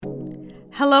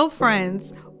Hello,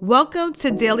 friends. Welcome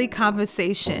to Daily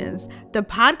Conversations, the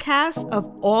podcast of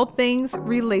all things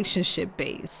relationship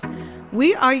based.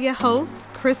 We are your hosts,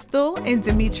 Crystal and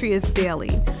Demetrius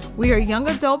Daly. We are young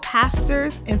adult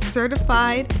pastors and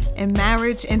certified in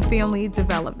marriage and family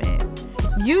development.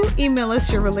 You email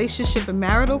us your relationship and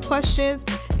marital questions,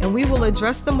 and we will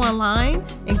address them online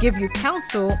and give you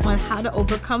counsel on how to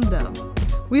overcome them.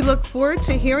 We look forward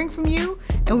to hearing from you,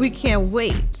 and we can't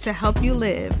wait to help you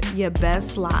live your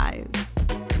best lives.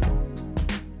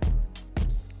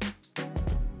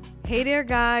 Hey there,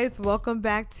 guys. Welcome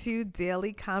back to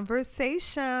Daily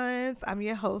Conversations. I'm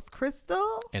your host,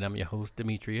 Crystal. And I'm your host,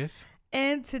 Demetrius.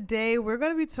 And today we're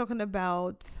going to be talking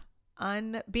about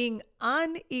being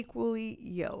unequally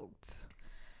yoked.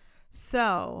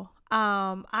 So,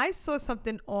 I saw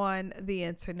something on the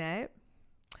internet,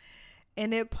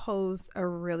 and it posed a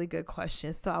really good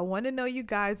question. So I want to know you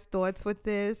guys' thoughts with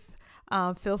this.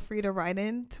 Feel free to write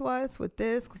in to us with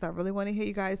this because I really want to hear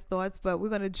you guys' thoughts. But we're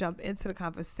going to jump into the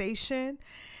conversation.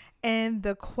 And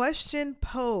the question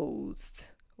posed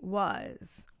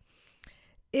was,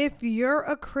 if you're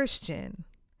a Christian,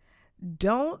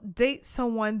 don't date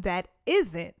someone that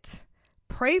isn't.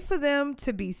 Pray for them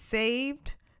to be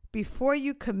saved before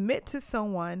you commit to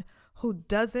someone who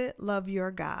doesn't love your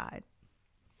God.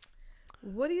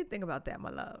 What do you think about that,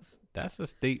 my love? That's a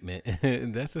statement.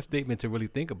 That's a statement to really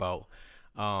think about.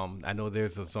 I know there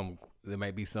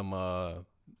might be some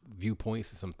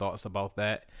viewpoints and some thoughts about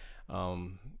that.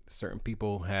 Certain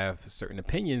people have certain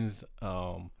opinions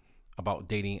about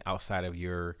dating outside of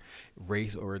your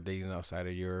race or dating outside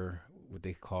of your what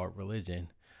they call religion.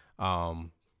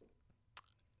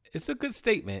 It's a good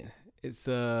statement. It's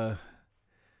one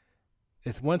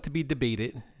to be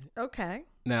debated. Okay.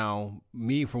 Now,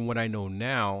 me, from what I know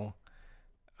now,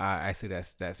 I say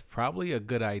that's probably a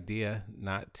good idea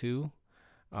not to.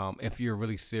 If you're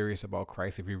really serious about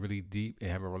Christ, if you're really deep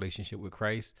and have a relationship with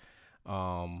Christ,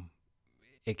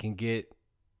 it can get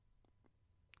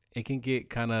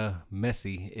kind of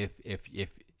messy if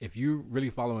you're really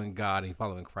following God and you're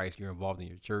following Christ, you're involved in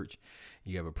your church,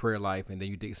 you have a prayer life, and then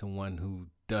you date someone who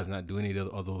does not do any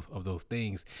of those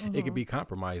things. Mm-hmm. It can be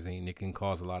compromising. It can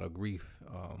cause a lot of grief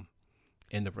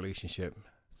in the relationship.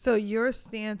 So your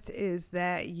stance is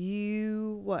that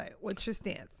what's your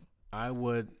stance? I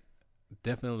would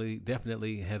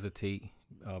definitely hesitate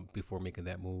before making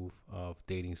that move of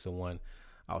dating someone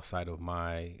outside of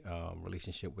my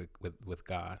relationship with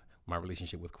God, my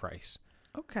relationship with Christ.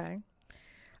 Okay.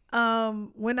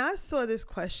 When I saw this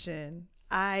question,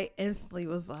 I instantly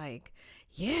was like,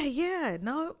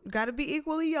 no, gotta be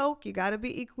equally yoked. You gotta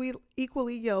be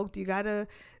equally yoked. You gotta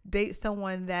date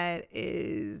someone that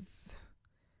is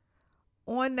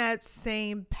on that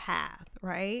same path,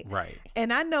 right? Right.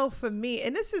 And I know for me,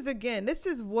 and this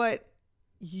is what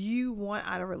you want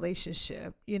out of a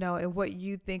relationship, and what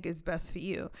you think is best for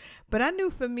you. But I knew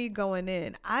for me going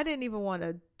in, I didn't even want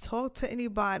to talk to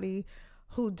anybody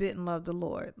who didn't love the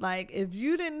Lord. Like, if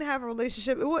you didn't have a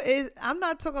relationship, I'm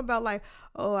not talking about like,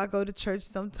 oh, I go to church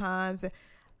sometimes.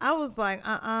 I was like,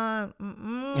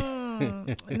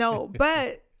 no,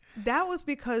 but that was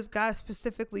because God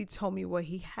specifically told me what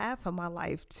he had for my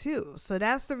life too. So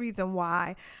that's the reason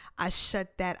why I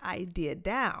shut that idea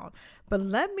down. But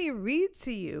let me read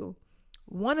to you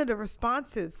one of the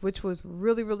responses, which was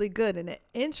really, really good and an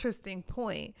interesting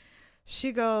point.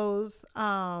 She goes,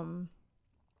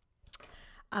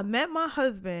 I met my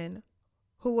husband,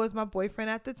 who was my boyfriend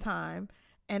at the time,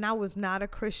 and I was not a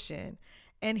Christian,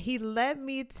 and he led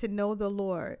me to know the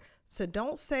Lord. So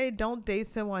don't date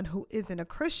someone who isn't a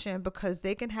Christian, because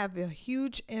they can have a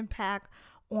huge impact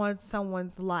on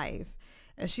someone's life.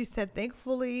 And she said,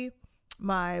 thankfully,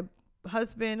 my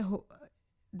husband who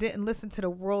didn't listen to the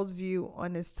world's view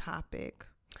on this topic.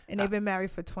 And they've been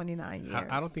married for 29 years.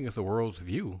 I don't think it's a world's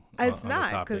view. It's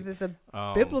not, because it's a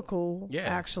biblical,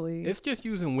 actually. It's just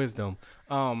using wisdom.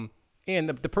 And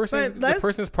the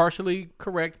person's partially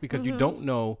correct, because you don't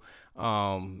know.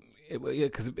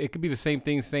 Because it could be the same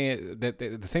thing saying that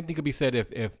the same thing could be said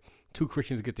if two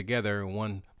Christians get together and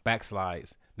one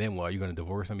backslides. Then what? Are you going to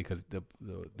divorce him because the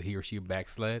he or she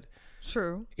backslid?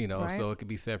 True. Right? So it could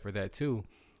be said for that too.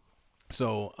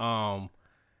 So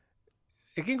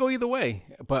it can go either way.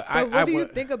 But what do you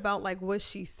think about like what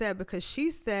she said? Because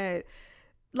she said,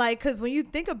 like, because when you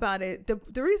think about it,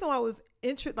 the reason why I was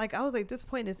I was like, this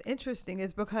point is interesting,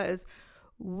 is because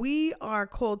we are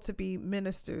called to be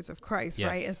ministers of Christ, yes.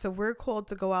 Right? And so we're called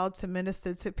to go out to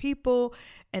minister to people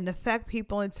and affect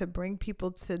people and to bring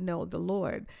people to know the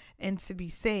Lord and to be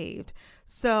saved.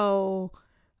 So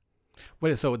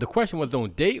the question was,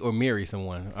 don't date or marry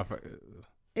someone?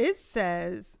 It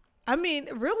says, I mean,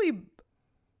 really,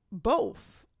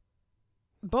 both.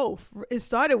 It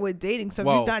started with dating. So if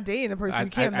Well, you're not dating a person,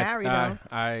 you can't marry them.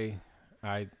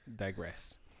 I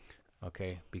digress.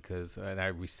 Okay, because and I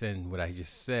rescind what I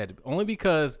just said. Only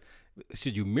because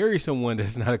should you marry someone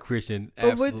that's not a Christian?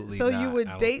 Absolutely So not. you I would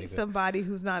don't date think that. somebody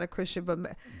who's not a Christian, but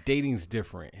Dating's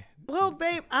different. well,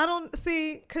 babe, I don't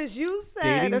see because you said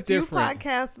Dating's a few different.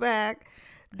 podcasts back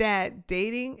that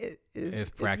dating It's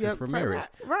practice for marriage.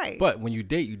 right? But when you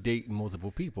date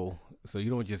multiple people. So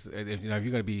you don't just if you're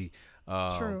gonna be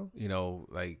True.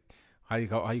 like how do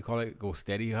you call it? Go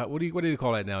steady. What do you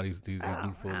call that now? These new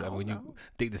fools. I don't when you know.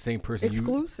 date the same person,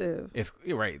 Exclusive.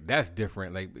 you're right. That's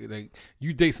different. Like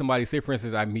you date somebody. Say for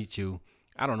instance, I meet you.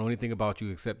 I don't know anything about you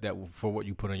except that for what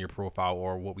you put on your profile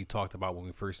or what we talked about when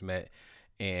we first met,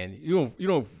 and you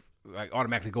don't like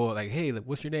automatically go like, hey,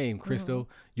 what's your name, Crystal?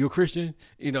 You a Christian?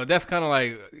 That's kind of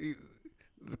like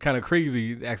kind of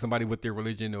crazy to ask somebody what their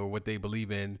religion or what they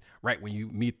believe in right when you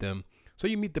meet them. So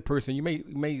you meet the person, you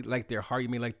may like their heart, you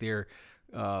may like their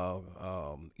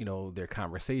their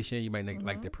conversation, you might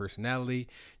like their personality.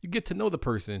 You get to know the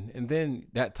person, and then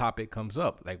that topic comes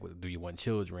up, like, do you want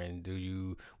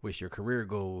children? What's your career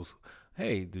goals?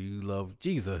 Hey, do you love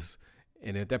Jesus?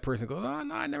 And if that person goes, oh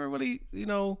no, I never really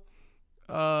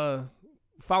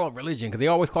follow religion, because they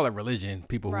always call it religion.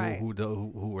 People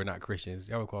who are not Christians,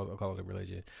 they always call it a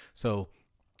religion. So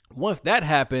once that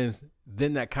happens,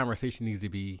 then that conversation needs to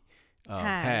be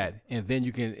had, and then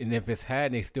you can, and if it's had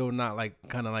and they still not like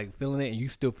kind of like feeling it, and you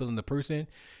still feeling the person,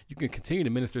 you can continue to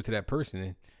minister to that person.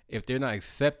 And if they're not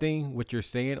accepting what you're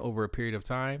saying over a period of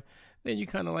time, then you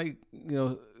kind of like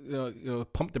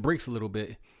pump the brakes a little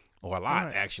bit, or a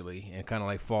lot actually, and kind of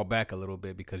like fall back a little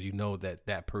bit, because you know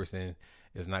that person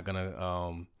is not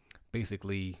gonna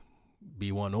basically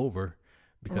be won over,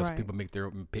 because people make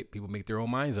their own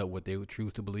minds up what they would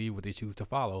choose to believe, what they choose to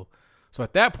follow. So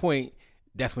at that point,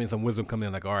 that's when some wisdom comes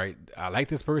in. Like, all right, I like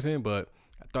this person, but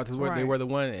I thought they were the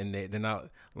one, and they're not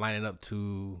lining up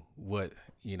to what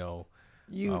you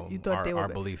thought our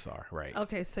beliefs are. Right.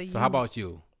 Okay, so how about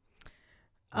you?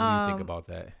 What do you think about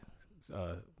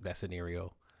that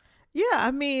scenario? Yeah,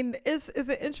 I mean, it's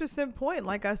an interesting point.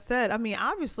 Like I said, I mean,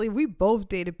 obviously we both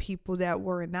dated people that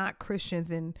were not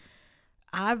Christians, and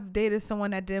I've dated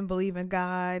someone that didn't believe in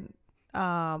God,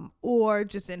 or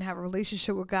just didn't have a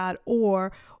relationship with God,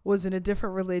 or was in a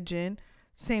different religion.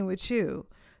 Same with you.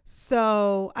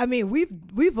 So, I mean,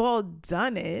 we've all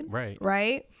done it.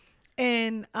 Right.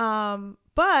 And,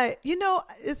 but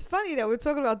it's funny that we're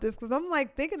talking about this, because I'm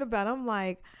like thinking about it, I'm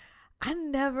like, I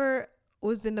never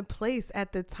was in a place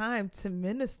at the time to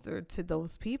minister to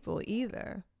those people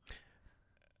either.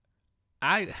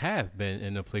 I have been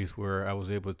in a place where I was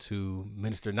able to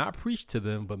minister, not preach to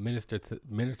them, but minister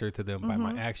to them by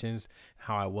my actions,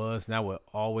 how I was. And I would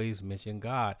always mention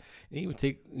God, and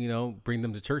even bring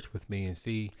them to church with me and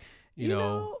see,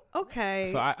 okay.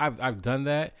 So I've done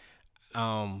that.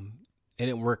 It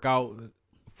didn't work out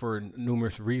for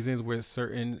numerous reasons with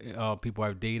certain people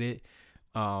I've dated.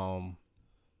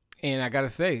 And I gotta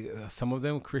say, some of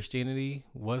them, Christianity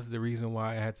was the reason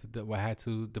why I had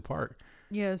to depart.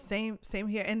 Yeah, same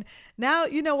here. And now,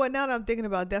 you know what? Now that I'm thinking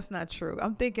about it, that's not true.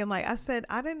 I'm thinking, like I said,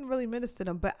 I didn't really minister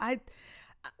them, but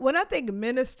when I think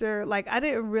minister, like I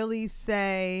didn't really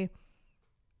say,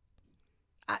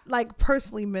 like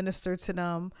personally minister to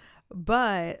them,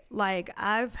 but like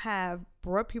have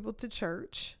brought people to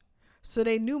church, so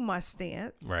they knew my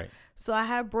stance. Right. So I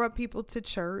have brought people to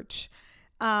church.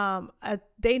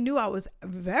 They knew I was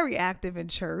very active in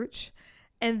church,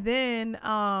 and then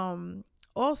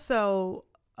also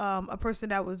a person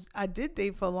that I did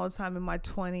date for a long time in my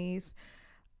 20s.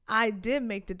 I did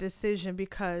make the decision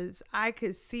because I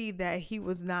could see that he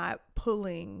was not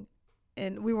pulling,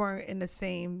 and we weren't in the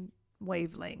same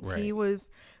wavelength. Right. He was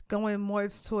going more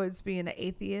towards being an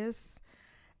atheist,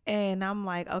 and I'm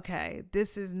like, okay,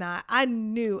 this is not. I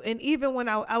knew, and even when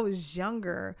I was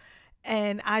younger,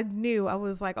 and I knew, I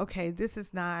was like, okay, this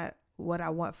is not what I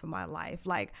want for my life.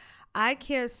 Like, I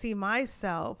can't see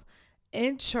myself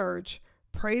in church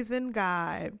praising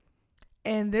God,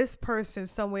 and this person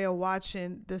somewhere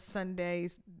watching the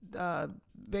Sunday's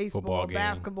baseball,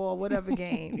 basketball, whatever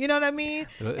game, you know what I mean?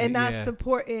 And not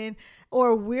supporting,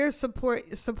 or we're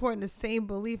supporting the same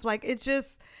belief. Like, it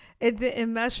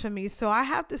didn't mesh for me. So I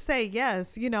have to say,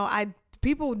 yes,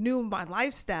 people knew my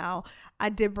lifestyle. I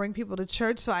did bring people to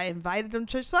church, so I invited them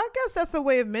to church. So I guess that's a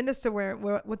way of ministering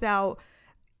without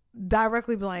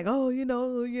directly being like, oh,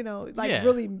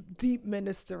 really deep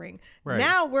ministering. Right.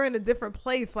 Now we're in a different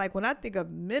place. Like, when I think of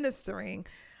ministering,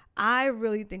 I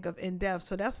really think of in depth.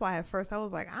 So that's why at first I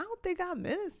was like, I don't think I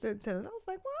ministered to them. I was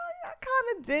like, well, yeah, I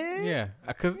kind of did. Yeah,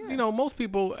 because you know most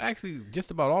people, actually,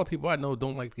 just about all the people I know,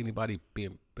 don't like anybody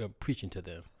being preaching to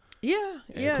them. Yeah,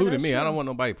 including me. true. I don't want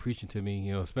nobody preaching to me.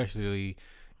 You know, especially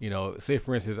say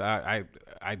for instance, I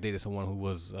dated someone who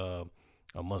was a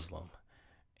Muslim,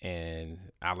 and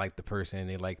I like the person,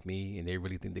 they like me, and they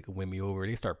really think they could win me over.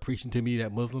 They start preaching to me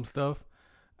that Muslim stuff.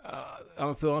 I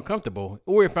would feel uncomfortable.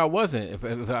 Or if I wasn't, if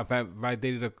I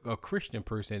dated a Christian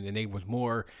person and they was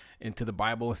more into the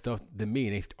Bible and stuff than me,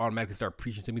 and they automatically start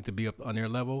preaching to me to be up on their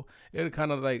level, it'll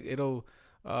kind of like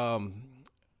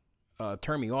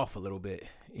turn me off a little bit,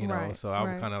 Right, So I would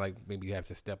right. kind of like maybe have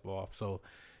to step off. So,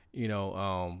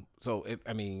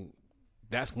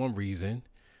 that's one reason.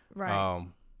 Right.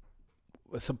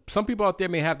 Some people out there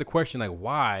may have the question like,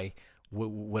 why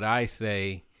would I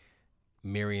say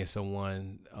marrying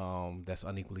someone that's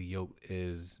unequally yoked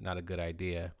is not a good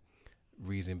idea?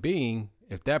 Reason being,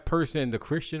 if that person, the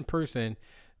Christian person,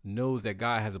 knows that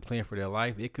God has a plan for their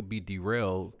life, it could be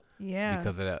derailed Yeah.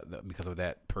 because of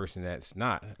that person that's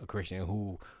not a Christian,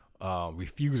 who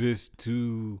refuses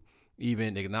to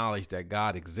even acknowledge that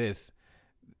God exists.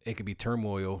 It could be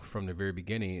turmoil from the very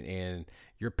beginning, and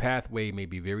your pathway may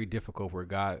be very difficult where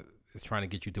God is trying to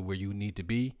get you to where you need to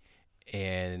be,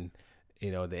 and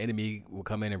the enemy will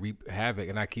come in and reap havoc.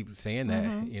 And I keep saying that,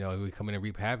 Mm-hmm. he will come in and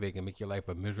reap havoc and make your life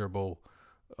a miserable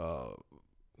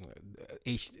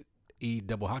HE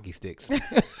double hockey sticks.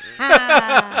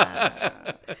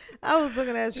 I was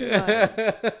looking at you like,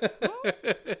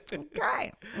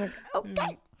 okay. Like,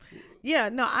 okay. Yeah,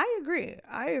 no, I agree.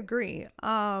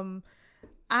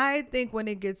 I think when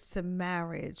it gets to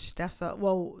marriage,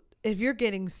 if you're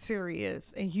getting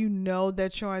serious and you know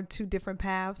that you're on two different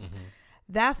paths,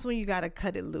 that's when you got to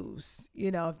cut it loose.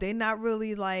 If they're not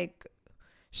really like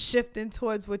shifting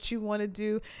towards what you want to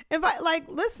do,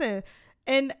 listen,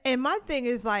 and my thing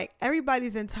is like,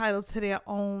 everybody's entitled to their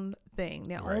own thing,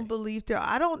 their own belief.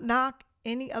 I don't knock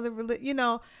any other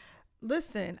religion.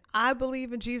 Listen, I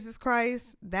believe in Jesus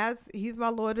Christ. He's my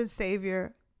Lord and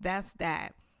Savior. That's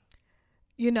that.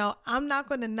 I'm not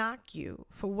going to knock you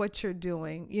for what you're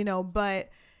doing, but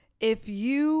if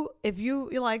you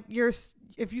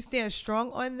stand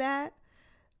strong on that,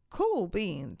 cool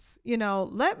beans,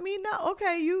 let me know.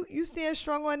 Okay. You stand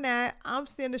strong on that. I'm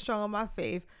standing strong on my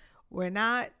faith. We're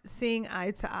not seeing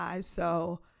eye to eye.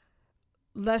 So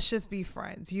let's just be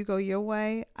friends. You go your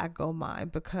way, I go mine,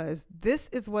 because this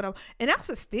is and that's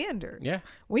a standard. Yeah.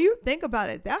 When you think about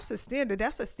it, that's a standard.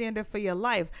 That's a standard for your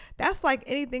life. That's like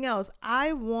anything else.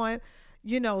 I want,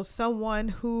 someone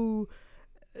who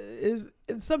is,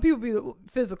 some people be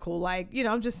physical, like,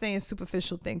 I'm just saying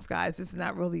superficial things, guys. It's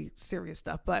not really serious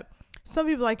stuff, but some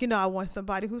people like, I want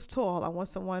somebody who's tall. I want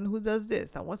someone who does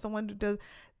this. I want someone who does.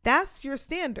 That's your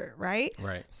standard, right?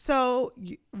 Right. So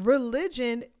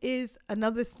religion is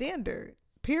another standard,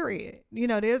 period.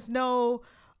 There's no,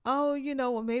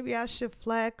 well, maybe I should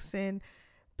flex. And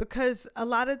because a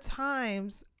lot of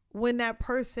times when that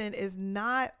person is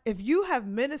not, if you have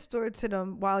ministered to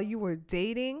them while you were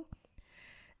dating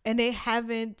and they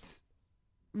haven't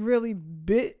really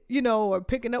bit, or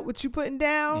picking up what you putting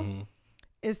down,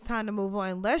 it's time to move on.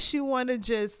 Unless you want to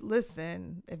just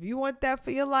listen. If you want that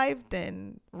for your life,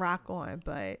 then rock on.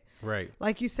 But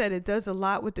like you said, it does a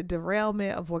lot with the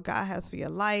derailment of what God has for your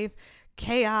life.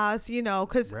 Chaos,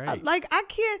 because like I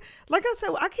can't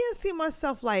see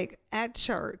myself like at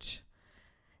church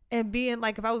and being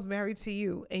like, if I was married to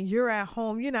you and you're at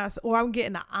home, or I'm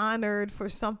getting honored for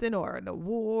something or an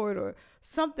award or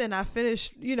something. I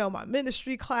finished, my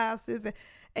ministry classes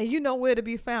and you know where to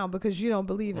be found because you don't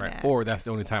believe in that. Or that's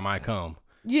the only time I come.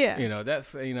 Yeah.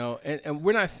 That's, and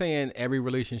we're not saying every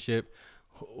relationship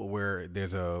where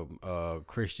there's a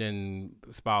Christian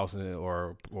spouse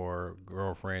or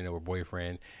girlfriend or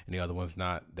boyfriend and the other one's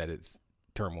not, that it's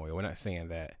turmoil. We're not saying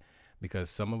that, because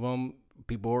some of them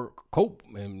people cope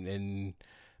and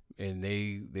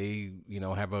they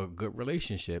have a good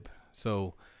relationship.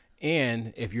 So,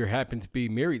 and if you happen to be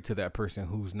married to that person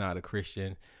who's not a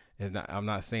Christian, I'm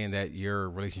not saying that your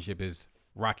relationship is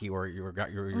rocky or you're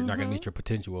not going to meet your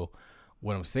potential.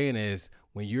 What I'm saying is,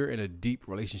 when you're in a deep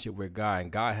relationship with God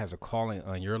and God has a calling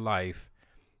on your life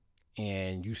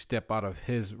and you step out of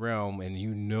his realm and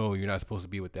you're not supposed to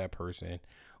be with that person,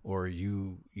 or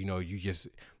you just,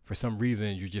 for some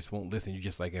reason, you just won't listen. You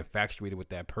just like infatuated with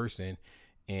that person,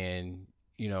 and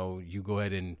you go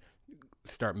ahead and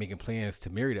start making plans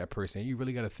to marry that person. You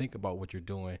really got to think about what you're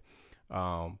doing.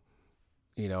 God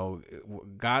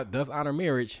does honor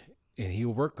marriage, and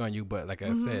he'll work on you. But like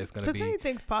I said, it's going to be, because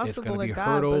anything's possible be in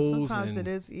God, but hurdles sometimes it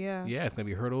is. Yeah. Yeah, it's going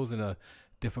to be hurdles and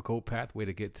difficult pathway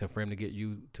to get to for him to get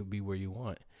you to be where you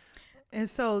want. And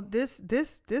so this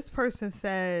person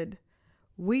said,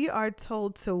 we are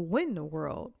told to win the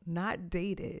world, not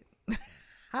date it.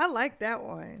 I like that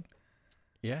one.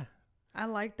 Yeah. I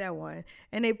like that one.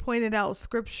 And they pointed out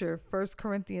scripture, 1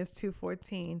 Corinthians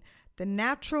 2:14. The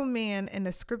natural man and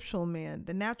the scriptural man.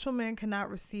 The natural man cannot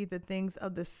receive the things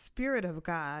of the Spirit of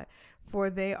God, for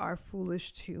they are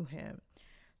foolish to him.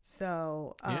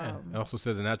 So, it also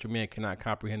says the natural man cannot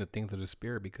comprehend the things of the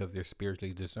Spirit because they're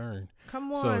spiritually discerned.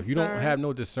 Come on, so if you sir. don't have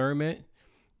no discernment,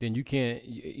 then you can't,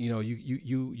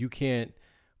 you can't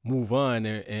move on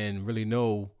and really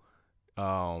know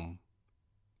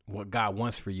what God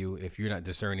wants for you if you're not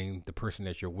discerning the person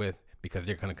that you're with, because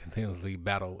they're going to continuously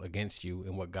battle against you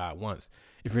and what God wants.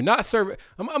 If you're not serving,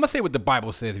 I'm going to say what the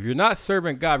Bible says. If you're not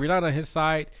serving God, if you're not on his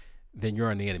side, then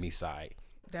you're on the enemy's side.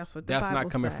 That's what the That's Bible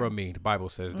not coming say. from me. The Bible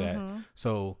says that.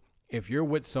 So if you're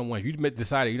with someone, if you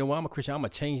decided, you know what, I'm a Christian, I'm going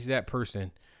to change that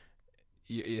person.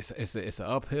 It's an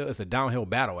uphill, it's a downhill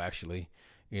battle, actually,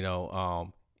 and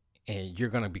you're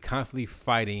going to be constantly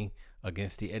fighting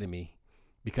against the enemy,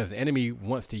 because the enemy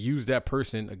wants to use that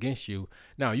person against you.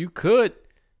 Now, you could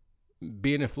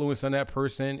be an influence on that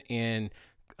person, and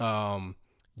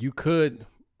you could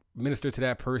minister to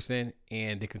that person,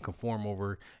 and they can conform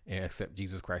over and accept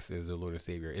Jesus Christ as their Lord and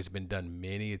Savior. It's been done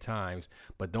many times,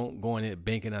 but don't go in it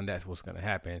banking on that's what's going to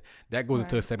happen. That goes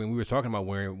into a segment we were talking about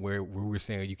where we were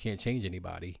saying you can't change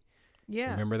anybody.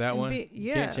 Yeah. Remember that one?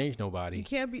 You can't change nobody. You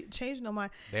can't change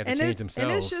nobody. They have to change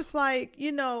themselves. And it's just like,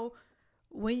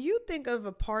 when you think of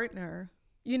a partner,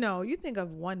 you think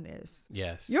of oneness.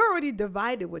 Yes. You're already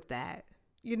divided with that,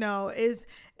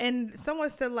 and someone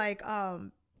said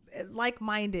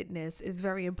like-mindedness is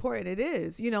very important. It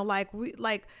is, like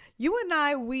you and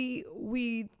I,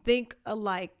 we think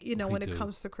alike, when it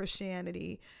comes to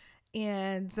Christianity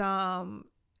and,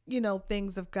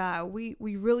 things of God, we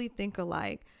really think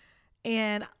alike.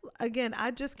 And again,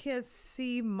 I just can't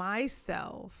see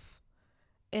myself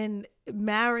in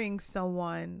marrying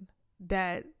someone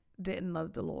that didn't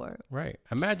love the Lord. Right.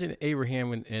 Imagine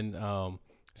Abraham and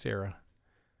Sarah.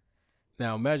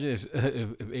 Now imagine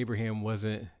if Abraham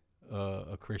wasn't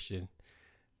a Christian,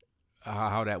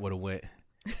 how that would have went.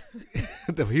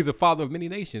 He's the father of many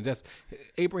nations. That's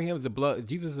Abraham's the blood.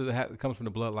 Jesus comes from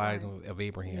the bloodline of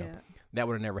Abraham. Yeah. That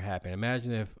would have never happened.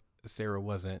 Imagine if Sarah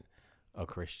wasn't a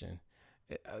Christian.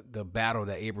 The battle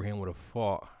that Abraham would have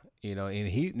fought, and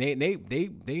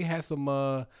they had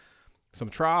some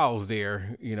trials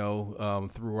there,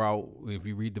 throughout. If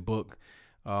you read the book,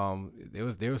 there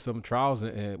was some trials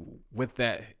with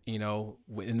that,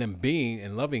 in them being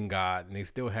and loving God, and they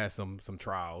still had some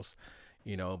trials,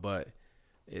 but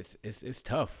it's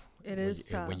tough. It is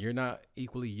tough when you're not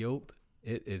equally yoked.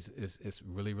 It's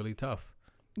really, really tough.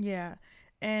 Yeah.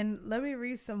 And let me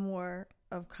read some more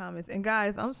of comments. And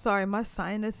guys, I'm sorry, my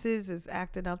sinuses is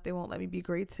acting up. They won't let me be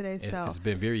great today. So it's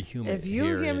been very humid. If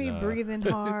you hear me breathing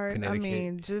hard, I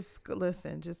mean, just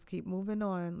listen, just keep moving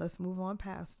on. Let's move on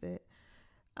past it.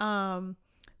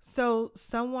 So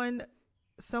someone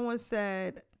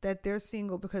said that they're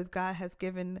single because God has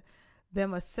given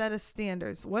them a set of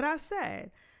standards. What I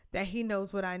said, that he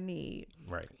knows what I need.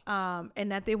 Right.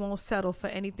 And that they won't settle for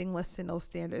anything less than those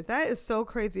standards. That is so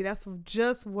crazy. That's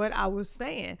just what I was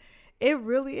saying. It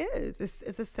really is.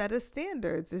 It's a set of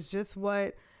standards. It's just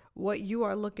what you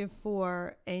are looking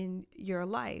for in your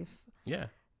life. Yeah.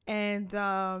 And,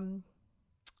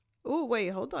 wait,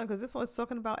 hold on. Because this one's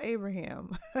talking about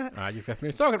Abraham. I just got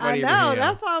finished talking about Abraham. I know.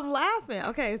 That's why I'm laughing.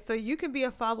 Okay. So you can be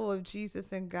a follower of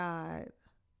Jesus and God.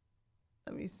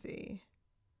 Let me see.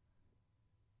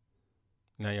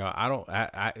 Now, y'all,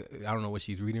 I don't know what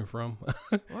she's reading from.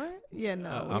 What? Yeah,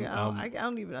 no, I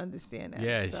don't even understand that.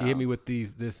 Yeah, so. She hit me with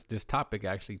this topic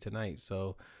actually tonight.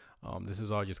 So, this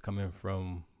is all just coming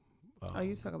from.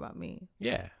 You talking about me?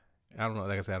 Yeah, I don't know.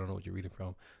 Like I said, I don't know what you're reading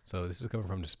from. So this is coming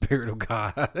from the Spirit of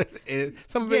God.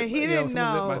 Some of it, he didn't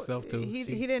know. Myself too. He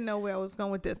didn't know where I was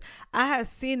going with this. I had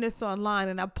seen this online,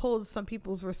 and I pulled some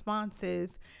people's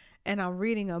responses. And I'm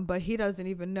reading them, but he doesn't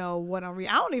even know what I'm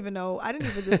reading. I don't even know. I didn't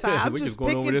even decide. I'm just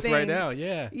going over this right now.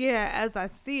 Yeah. Yeah, as I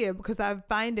see it, because I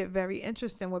find it very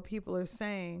interesting what people are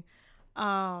saying.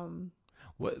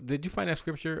 What did you find that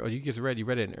scripture, or you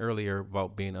read it earlier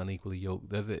about being unequally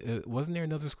yoked? Wasn't there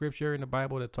another scripture in the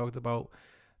Bible that talked about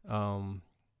not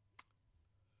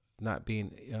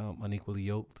being unequally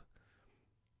yoked?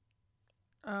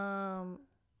 I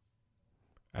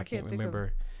can't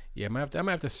remember. Yeah, I'm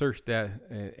gonna have to search that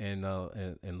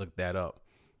and look that up.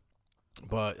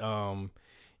 But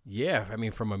yeah, I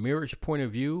mean, from a marriage point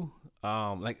of view,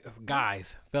 like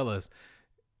guys, fellas,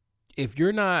 if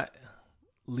you're not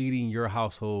leading your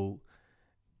household,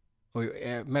 or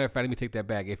matter of fact, let me take that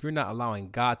back. If you're not allowing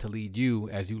God to lead you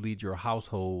as you lead your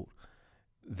household,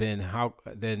 then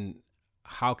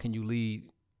how can you lead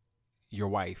your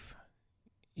wife?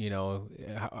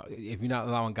 If you're not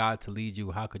allowing God to lead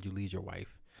you, how could you lead your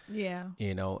wife? Yeah.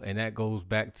 And that goes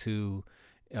back to,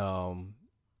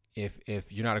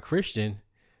 if you're not a Christian,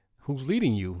 who's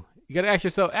leading you? You got to ask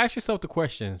yourself the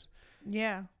questions.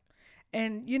 Yeah.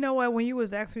 And you know what? When you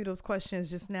was asking me those questions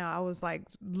just now, I was like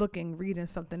reading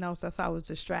something else. That's how I was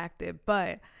distracted.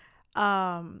 But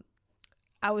I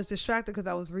was distracted because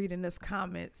I was reading this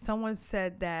comment. Someone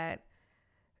said that,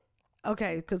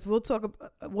 okay, because we'll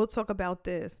talk about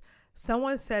this.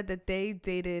 Someone said that they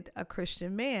dated a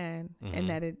Christian man and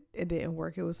that it didn't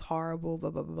work. It was horrible, blah,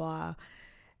 blah, blah, blah.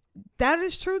 That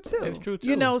is true too. It's true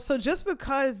too. So just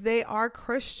because they are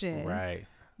Christian, right,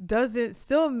 doesn't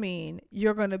still mean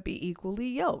you're going to be equally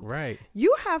yoked. Right.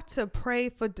 You have to pray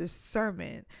for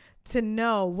discernment to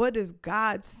know, what is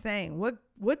God saying?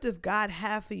 What does God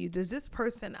have for you? Does this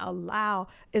person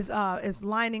is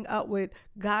lining up with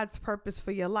God's purpose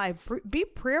for your life? Be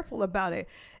prayerful about it.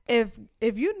 If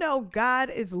you know God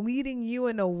is leading you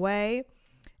in a way,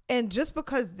 and just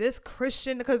because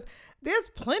because there's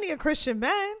plenty of Christian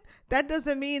men, that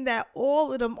doesn't mean that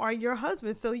all of them are your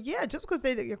husband. So yeah, just because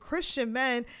they're Christian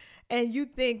men and you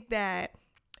think that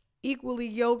equally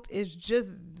yoked is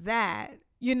just that,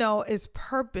 is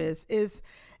purpose, it's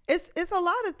a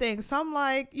lot of things. So I'm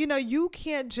like, you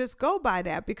can't just go by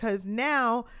that, because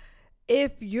now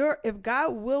if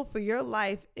God will for your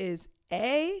life is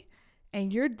A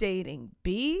and you're dating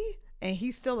B and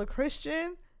he's still a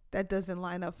Christian, that doesn't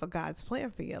line up for God's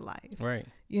plan for your life. Right.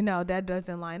 That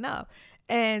doesn't line up.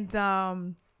 And,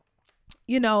 I've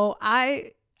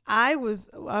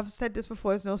said this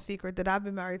before, it's no secret that I've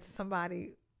been married to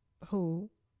somebody who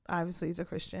obviously is a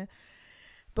Christian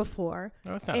before.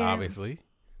 No, it's not obviously.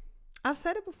 I've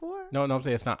said it before. No, I'm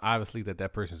saying it's not obviously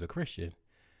that person's a Christian.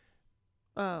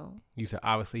 Oh. You said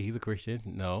obviously he's a Christian.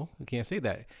 No, you can't say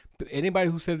that. But anybody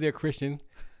who says they're Christian,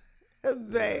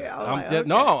 okay.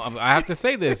 No, I have to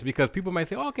say this because people might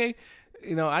say, oh, okay,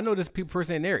 I know this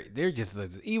person they're just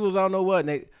as evil as I don't know what.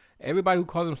 And everybody who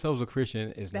calls themselves a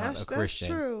Christian is not a Christian.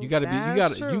 That's true.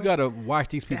 You gotta watch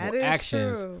these people's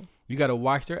actions. True. You gotta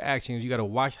watch their actions. You gotta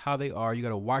watch how they are. You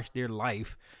gotta watch their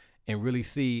life and really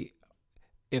see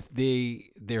if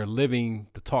they're living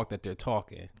the talk that they're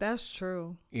talking. That's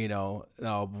true.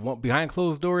 Behind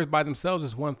closed doors by themselves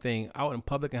is one thing. Out in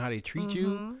public and how they treat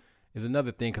you is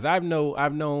another thing. Because I've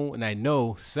known and I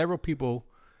know several people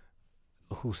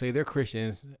who say they're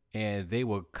Christians and they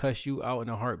will cuss you out in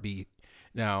a heartbeat.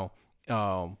 Now,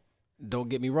 don't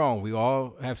get me wrong. We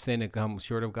all have sinned and come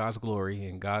short of God's glory,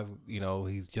 and God's,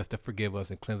 he's just to forgive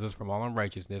us and cleanse us from all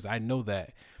unrighteousness. I know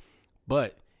that.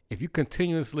 But if you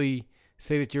continuously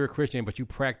say that you're a Christian, but you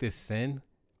practice sin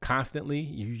constantly,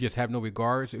 you just have no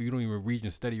regards, or you don't even read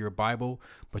and study your Bible,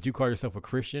 but you call yourself a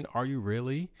Christian, are you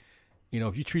really?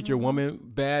 If you treat your woman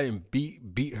bad and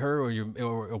beat her,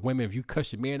 or a woman, if you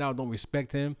cuss your man out, don't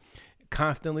respect him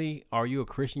constantly, are you a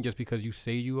Christian just because you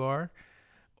say you are?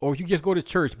 Or if you just go to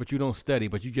church, but you don't study,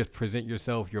 but you just present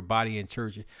yourself, your body in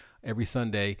church every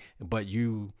Sunday, but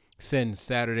you sin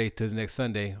Saturday to the next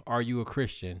Sunday, are you a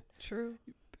Christian? True.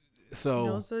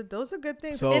 So those are good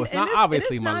things. So it's not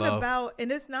obviously my love. And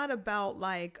it's not about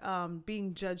like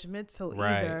being judgmental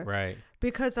either. Right.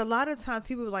 Because a lot of times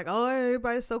people are like, oh,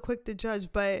 everybody's so quick to judge.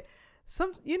 But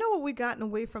what we've gotten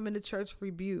away from in the church?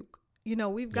 Rebuke.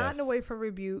 We've gotten away from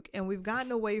rebuke, and we've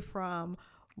gotten away from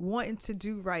wanting to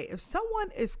do right. If someone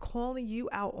is calling you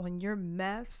out on your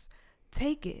mess,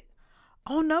 take it.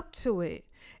 Own up to it.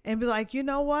 And be like, you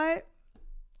know what?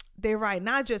 They're right.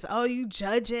 Not just, oh, you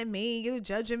judging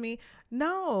me.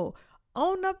 No.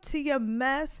 Own up to your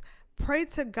mess. Pray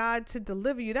to God to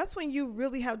deliver you. That's when you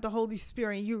really have the Holy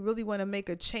Spirit and you really want to make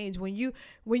a change. When you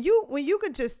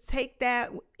can just take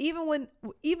that, even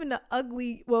the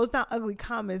ugly, well, it's not ugly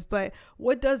comments, but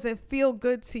what doesn't feel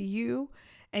good to you,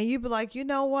 and you be like, you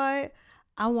know what?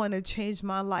 I want to change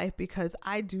my life because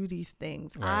I do these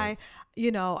things. Right.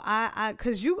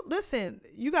 Cause you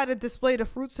got to display the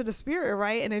fruits of the Spirit,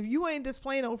 right? And if you ain't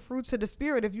displaying no fruits of the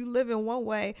Spirit, if you live in one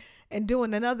way and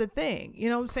doing another thing, you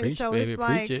know what I'm saying? Preach, so baby, it's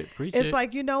like, preach it.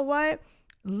 like, you know what?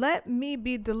 Let me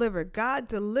be delivered. God,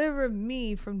 deliver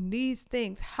me from these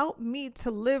things. Help me to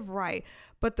live right.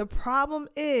 But the problem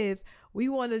is we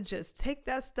want to just take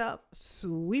that stuff,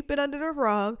 sweep it under the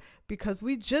rug because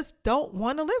we just don't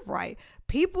want to live right.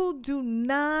 People do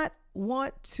not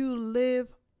want to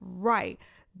live right.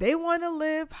 they want to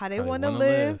live, how they How they want to want to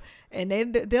live, live.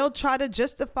 and they'll try to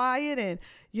justify it, and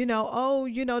oh,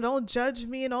 don't judge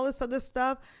me and all this other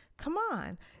stuff. Come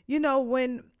on,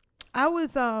 when I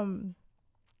was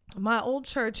my old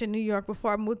church in New York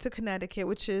before I moved to Connecticut,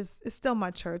 which is still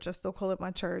my church. I still call it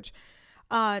my church.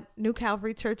 New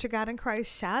Calvary Church of God in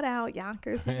Christ. Shout out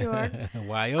Yonkers, New York.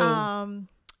 YO.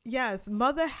 Yes,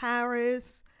 Mother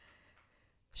Harris.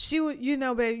 She would,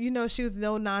 babe, she was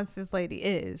no nonsense lady.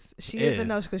 She is a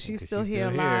no, because she's still here,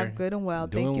 alive, good and well.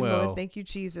 Thank you, Lord. Thank you,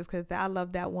 Jesus, because I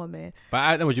love that woman. But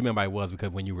I know what you meant by was,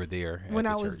 because when you were there, when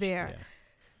I was there,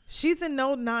 she's a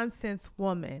no nonsense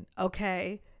woman.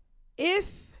 Okay,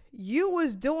 if you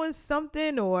was doing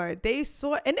something or they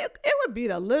saw, and it would be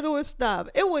the littlest stuff.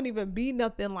 It wouldn't even be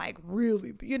nothing like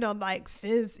really, like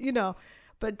sins,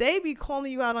 but they be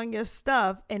calling you out on your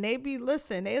stuff, and they be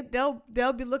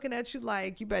they'll be looking at you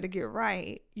like you better get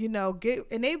right,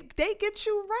 and they get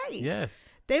you right. Yes,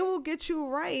 they will get you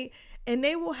right, and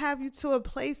they will have you to a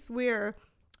place where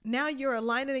now you're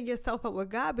aligning yourself up with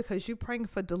God, because you're praying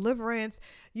for deliverance,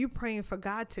 you praying for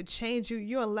God to change you,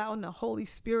 you're allowing the Holy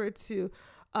Spirit to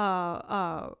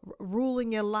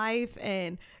ruling your life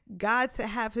and God to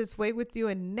have his way with you.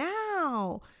 And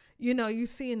now, you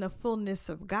see in the fullness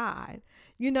of God,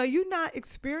 you're not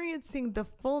experiencing the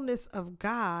fullness of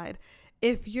God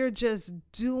if you're just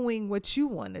doing what you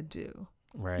want to do.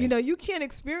 Right. You can't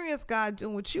experience God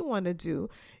doing what you want to do.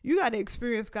 You got to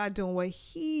experience God doing what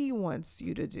he wants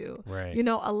you to do. Right.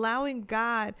 Allowing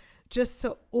God just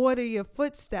to order your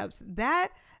footsteps.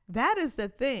 That is the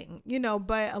thing,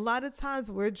 but a lot of times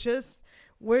we're just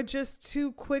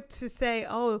too quick to say,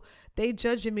 oh, they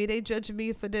judging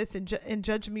me for this and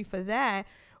judging me for that,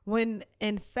 when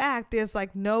in fact there's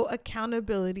like no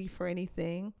accountability for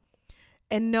anything,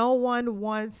 and no one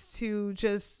wants to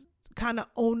just kind of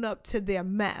own up to their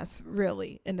mess,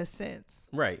 really, in a sense.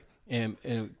 Right. And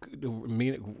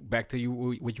back to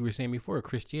what you were saying before,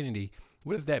 Christianity,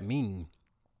 what does that mean?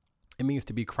 It means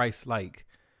to be Christ-like.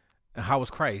 How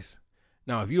was Christ?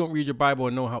 Now, if you don't read your Bible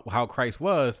and know how Christ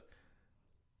was,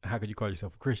 how could you call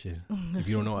yourself a Christian if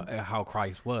you don't know how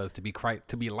Christ was, to be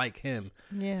like him?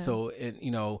 Yeah. So,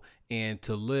 and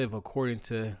to live according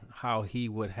to how he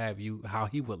would have you, how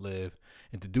he would live,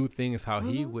 and to do things how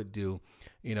he would do.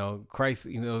 Christ,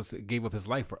 gave up his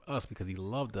life for us because he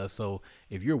loved us. So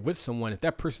if you're with someone, if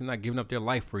that person not giving up their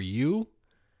life for you,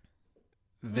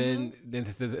 then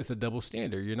it's a double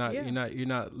standard. You're not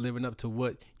living up to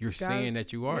what you're saying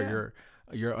that you are. Yeah.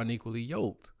 You're unequally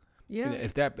yoked. Yeah.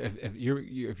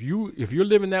 If you're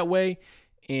living that way,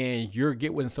 and you're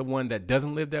getting with someone that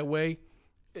doesn't live that way,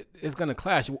 it's gonna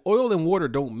clash. Oil and water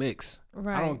don't mix.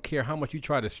 Right. I don't care how much you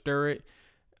try to stir it,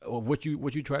 or what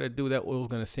you try to do. That oil's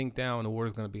gonna sink down, and the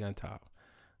water's gonna be on top.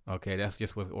 Okay, that's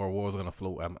just or water's gonna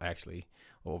float. Actually.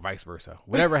 Or vice versa.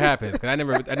 Whatever happens, because I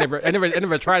never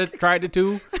tried it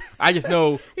too. I just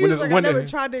know when there's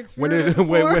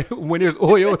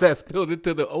oil that spills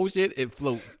into the ocean, it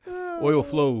floats. Oil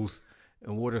flows,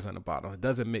 and water's on the bottom. It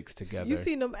doesn't mix together. You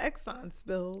seen them Exxon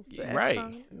spills, right?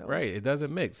 Exxon, Right. It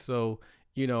doesn't mix. So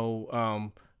there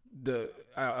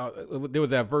was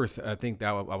that verse I think that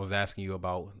I was asking you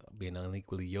about, being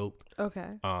unequally yoked.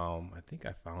 Okay. I think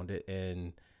I found it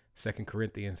in 2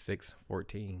 Corinthians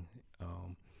 6:14.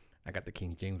 I got the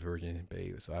King James version,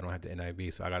 babe, so I don't have the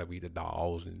NIV, so I got to read the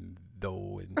dolls and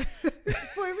though and. Boy,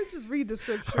 let me just read the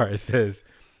scripture. All right, it says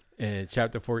in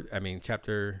chapter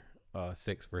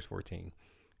 6, verse 14,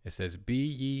 it says, "Be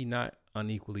ye not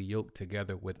unequally yoked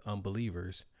together with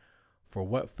unbelievers, for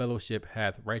what fellowship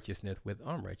hath righteousness with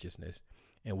unrighteousness,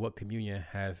 and what communion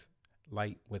has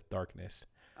light with darkness?"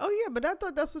 Oh yeah, but I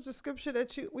thought that's what the scripture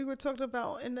that we were talking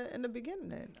about in the beginning.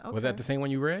 Then. Okay. Was that the same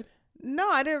one you read?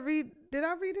 No, I didn't read. Did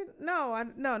I read it? No,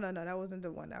 no. That wasn't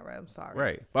the one I read. I'm sorry.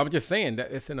 Right, but I'm just saying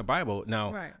that it's in the Bible.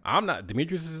 Now, right. I'm not.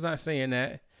 Demetrius is not saying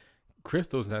that.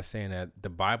 Crystal's not saying that. The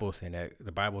Bible is saying that.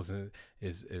 The Bible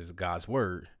is God's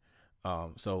word.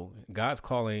 So God's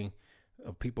calling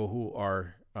people who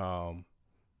are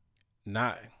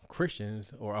not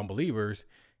Christians or unbelievers.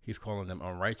 He's calling them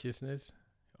unrighteous, and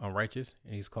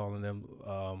he's calling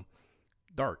them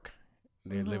dark.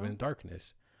 They live in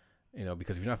darkness.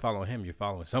 Because if you're not following him, you're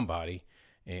following somebody.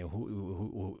 And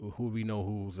who we know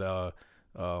who's as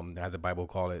the Bible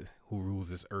call it, who rules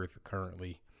this earth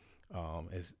currently,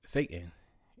 is Satan.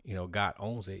 God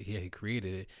owns it. He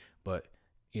created it. But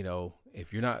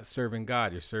if you're not serving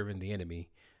God, you're serving the enemy.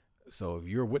 So if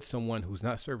you're with someone who's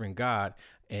not serving God,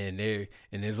 and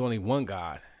there's only one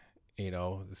God,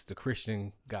 it's the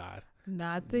Christian God.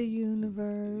 Not the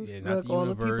universe. Yeah, not Look, the all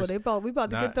the people, universe. we about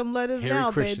to Not get them letters Harry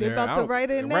now, babe. They Krishner. about to write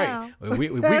it now.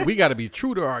 Right. We got to be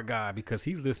true to our God because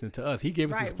he's listening to us. He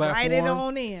gave us his Right, platform. write it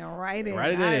on in. Write it.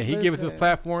 Write it I- in. He gave us his listen.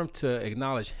 platform to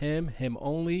acknowledge him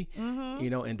only,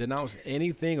 and denounce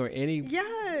anything or any.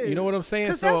 Yes. You know what I'm saying?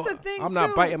 'Cause So that's the thing, I'm not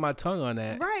too. biting my tongue on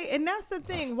that. Right, and that's the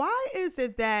thing. Why is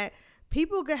it that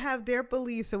people can have their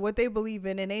beliefs and what they believe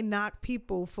in, and they knock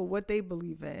people for what they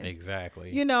believe in?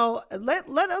 Exactly. You know, let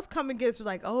us come against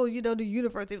like, oh, you know, the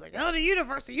universe. They're like, oh, the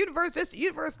universe this, the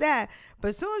universe that. But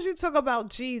as soon as you talk about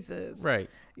Jesus, Right.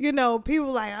 you know,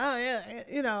 people like, oh yeah,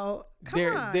 you know,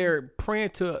 come on. They're praying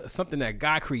to something that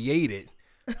God created.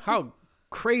 How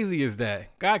crazy is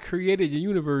that? God created the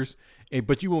universe,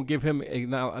 but you won't give him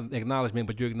acknowledgement,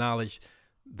 but you acknowledge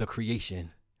the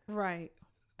creation. Right.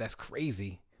 That's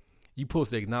crazy. You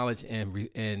supposed to acknowledge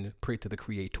and pray to the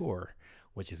Creator,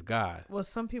 which is God. Well,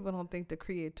 some people don't think the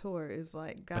Creator is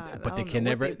like God. But I they don't can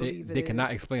know what never. believe They it cannot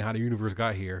is. explain how the universe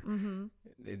got here. Mm-hmm.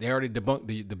 They already debunked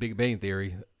the Big Bang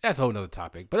Theory. That's a whole nother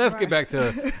topic. But let's get back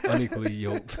to unequally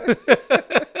yoked.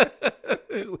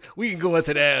 We can go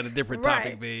into that on a different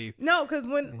topic, babe. No, because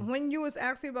when you was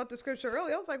asking about the scripture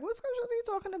earlier, I was like, what scripture is he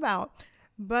talking about?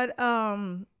 But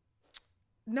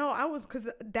no, I was, because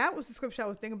that was the scripture I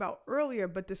was thinking about earlier.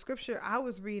 But the scripture I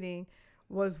was reading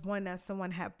was one that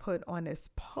someone had put on this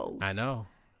post. I know.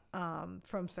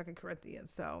 From 2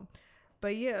 Corinthians. So,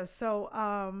 but yeah, so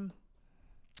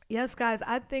yes, guys,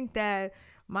 I think that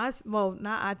my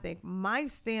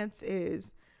stance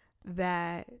is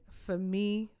that for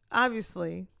me,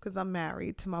 obviously, because I'm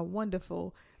married to my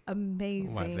wonderful,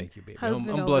 amazing Why, thank you, baby.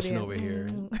 husband I'm blushing there. over here.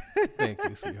 Thank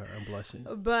you, sweetheart. I'm blushing.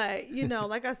 But, you know,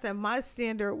 like I said, my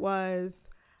standard was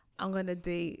I'm going to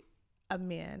date a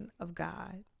man of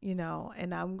God, you know,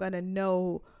 and I'm going to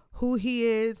know who he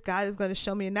is. God is going to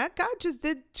show me. And that God just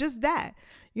did just that.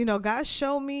 You know, God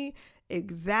showed me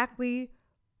exactly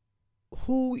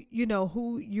who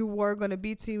you were going to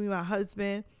be to me, my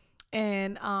husband.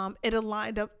 And it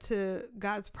aligned up to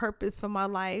God's purpose for my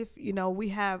life. You know,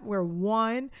 we're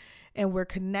one and we're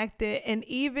connected. And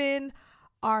even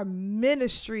our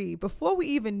ministry, before we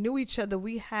even knew each other,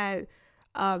 we had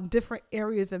different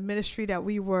areas of ministry that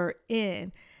we were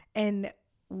in. And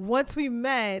once we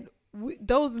met,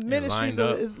 those ministries,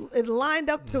 it lined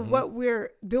up to what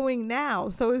we're doing now.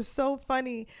 So it's so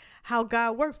funny how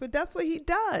God works, but that's what he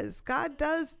does. God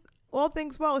does all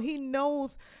things well. He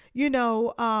knows, you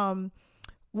know,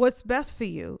 what's best for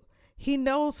you. He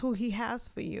knows who he has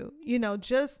for you. You know,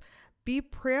 just be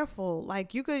prayerful.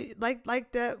 Like you could,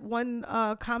 like that one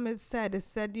comment said. It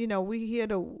said, you know, we here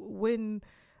to win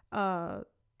the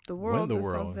world, Win the or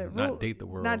world, something. not date the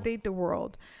world. Not date the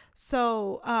world.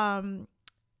 So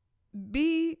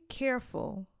be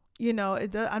careful. You know,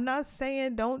 I'm not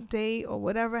saying don't date or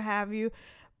whatever have you,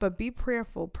 but be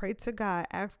prayerful. Pray to God.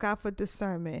 Ask God for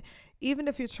discernment. Even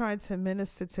if you're trying to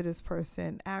minister to this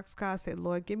person, ask God, say,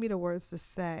 Lord, give me the words to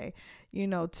say, you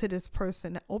know, to this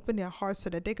person. Open their hearts so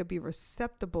that they could be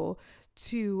receptible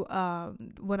to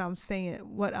what I'm saying,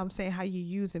 how you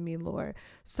using me, Lord.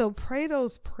 So pray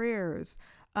those prayers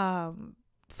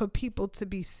for people to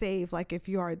be saved, like if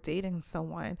you are dating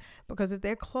someone, because if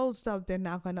they're closed up, they're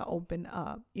not going to open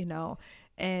up, you know.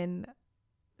 And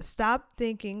stop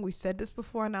thinking, we said this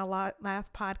before in our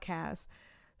last podcast,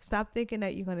 stop thinking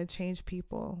that you're going to change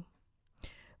people,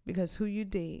 because who you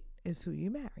date is who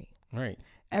you marry. Right.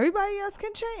 Everybody else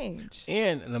can change.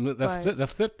 And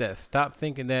let's flip that. Stop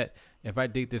thinking that if I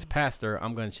date this pastor,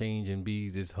 I'm going to change and be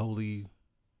this holy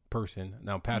person.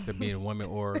 Now, pastor being a woman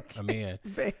or a man.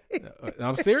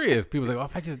 I'm serious. People say, oh,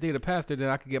 if I just date a pastor, then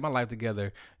I could get my life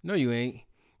together. No, you ain't.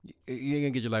 You ain't gonna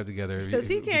get your life together because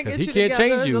he can't get you can't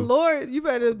together. Change you. The Lord, you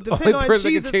better depend on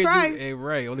Jesus Christ.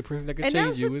 Right. Only person that can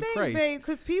change you is Christ. Babe,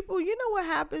 because people, you know what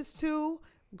happens too?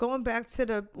 Going back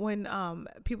to when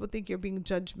people think you're being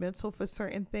judgmental for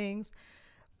certain things.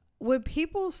 When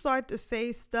people start to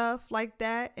say stuff like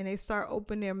that and they start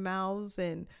opening their mouths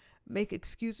and make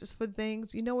excuses for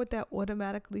things, you know what that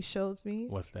automatically shows me?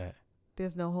 What's that?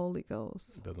 There's no Holy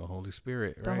Ghost. There's no Holy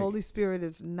Spirit, right? The Holy Spirit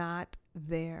is not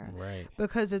there. Right.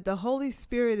 Because if the Holy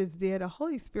Spirit is there, the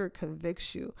Holy Spirit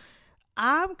convicts you.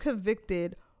 I'm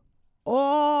convicted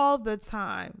all the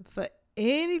time for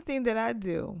anything that I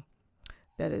do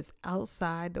that is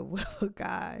outside the will of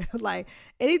God. Like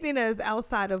anything that is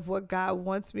outside of what God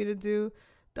wants me to do,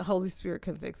 the Holy Spirit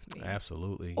convicts me.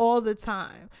 Absolutely. All the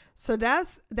time. So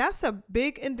that's a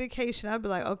big indication. I'd be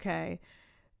like, okay,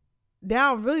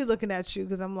 now I'm really looking at you,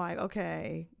 because I'm like,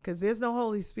 okay, because there's no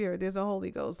Holy Spirit, there's no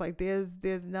Holy Ghost, like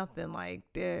there's nothing like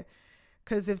there,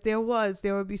 because if there was,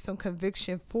 there would be some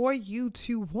conviction for you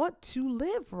to want to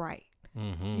live right.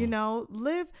 You know,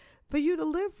 for you to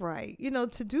live right, you know,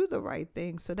 to do the right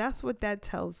thing. So that's what that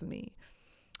tells me.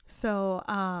 So,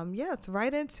 yes,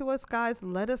 write into us, guys.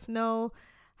 Let us know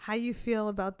how you feel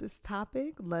about this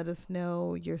topic. Let us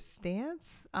know your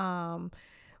stance.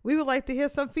 We would like to hear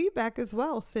some feedback as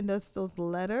well. Send us those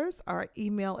letters. Our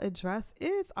email address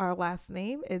is our last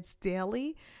name. It's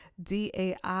Dailey,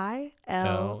 DAILEY,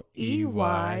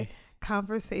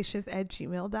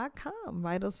 conversations@gmail.com.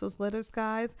 Write us those letters,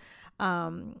 guys.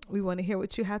 We want to hear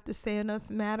what you have to say on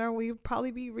us matter. We'll probably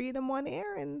be reading them on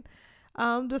air and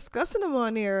discussing them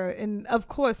on air, and of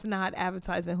course not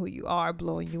advertising who you are,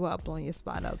 blowing you up, blowing your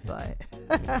spot up, but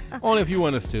only if you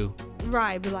want us to.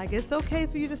 Right, but like, it's okay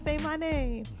for you to say my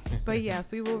name. But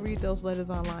yes, we will read those letters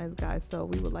online, guys, so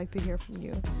we would like to hear from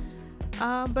you.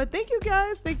 But thank you,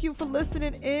 guys. Thank you for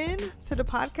listening in to the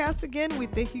podcast again. We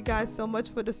thank you guys so much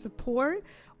for the support.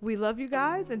 We love you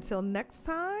guys. Until next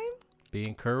time, be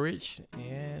encouraged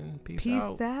and peace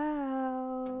out. Peace out.